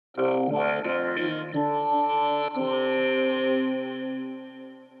The weather in Brooklyn.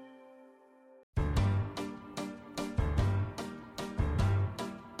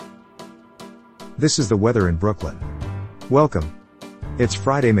 This is the weather in Brooklyn. Welcome. It's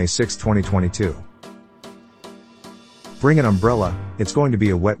Friday, May 6, 2022. Bring an umbrella, it's going to be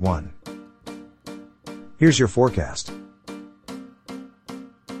a wet one. Here's your forecast.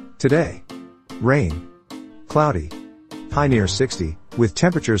 Today. Rain. Cloudy. High near 60, with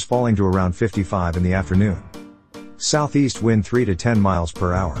temperatures falling to around 55 in the afternoon. Southeast wind 3 to 10 miles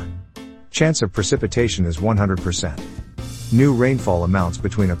per hour. Chance of precipitation is 100%. New rainfall amounts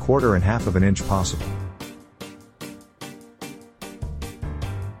between 1/4 and 1/2 of an inch possible.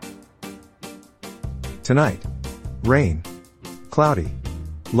 Tonight. Rain. Cloudy.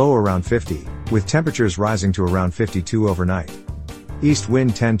 Low around 50, with temperatures rising to around 52 overnight. East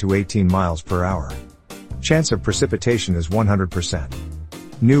wind 10 to 18 miles per hour. Chance of precipitation is 100%.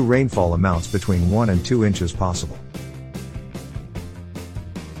 New rainfall amounts between 1 and 2 inches possible.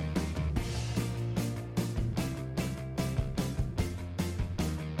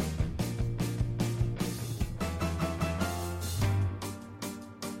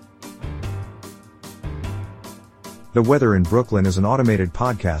 The Weather in Brooklyn is an automated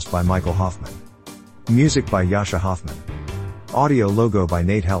podcast by Michael Hoffman. Music by Yasha Hoffman. Audio logo by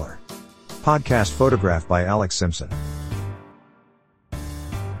Nate Heller. Podcast photograph by Alex Simpson.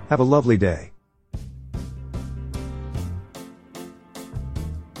 Have a lovely day.